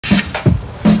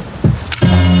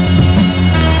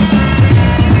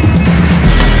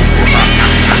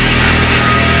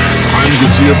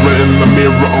Shearer in the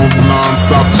mirror on some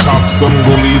non-stop chop. Some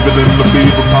gon' leave it in the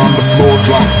beaver upon the floor,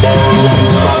 drop bars.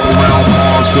 Some stop around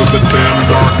Mars, cause the damn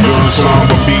dark guns shine.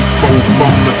 But beat folk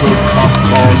from the to the cop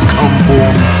cars come for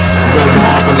 'em. Spell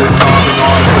marvelous, solving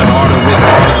artists that harder with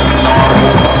harder than an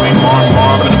audible. Between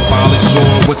Marvin and Polly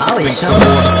Shore, what you think the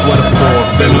more to sweater for?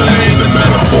 Villain ain't a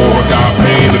metaphor. I got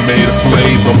paid and made a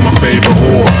slave of my favorite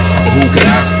whore. But who could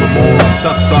ask for more? I'm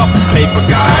chucked off this paper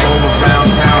guy, all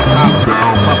around town, top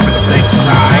down, puffin' stinky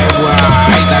tie.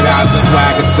 Right, I got the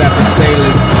swag of 7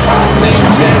 sailors, all named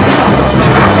Jerry. The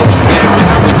flow is so scary,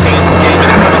 how we change the game. And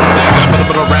I put it back, I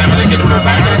put it around, and I get it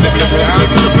back.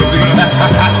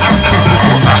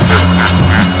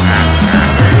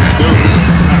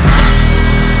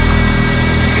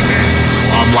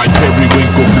 I'm like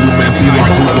Periwinkle, Blue Man, see like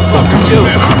who the fuck is you,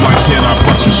 man? I'm like, can I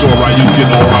punch you, sure, Ryukin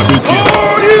or Hadouken?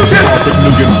 Perfect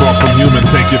Nugan, far from human,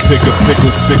 take your pick of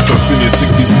pickled sticks. I'll send your chick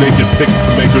these naked pics to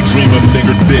make her dream of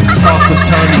nigger dicks. Toss and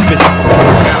turn these bitches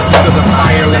broadcast into the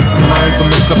fire. Lesson learned from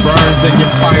Mr. Burns and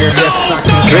your fire death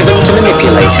sucking. Driven to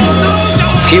manipulate,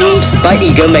 fueled by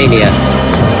egomania,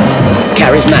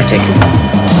 charismatic.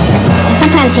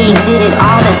 Sometimes he exuded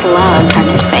all this love from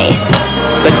his face.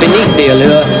 But beneath the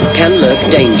allure can lurk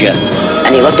danger.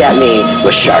 And he looked at me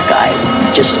with shark eyes,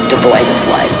 just devoid of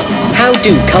life. How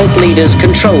do cult leaders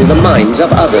control the minds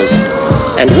of others?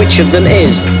 And which of them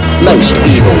is most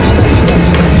evil?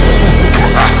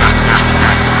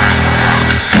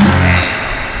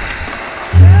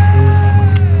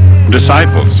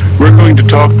 Disciples, we're going to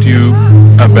talk to you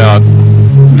about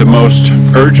the most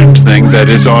urgent thing that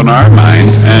is on our mind,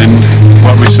 and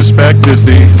what we suspect is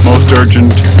the most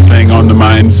urgent thing on the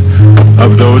minds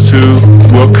of those who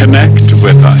will connect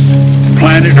with us.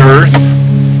 Planet Earth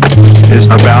is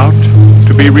about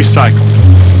to be recycled.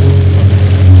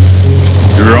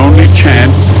 Your only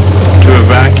chance to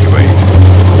evacuate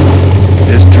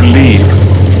is to leave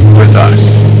with us.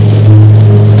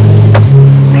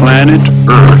 Planet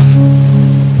Earth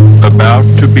about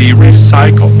to be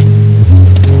recycled.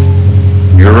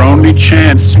 Your only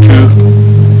chance to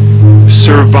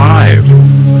survive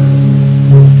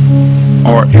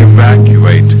or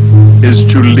evacuate is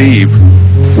to leave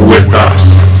with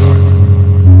us.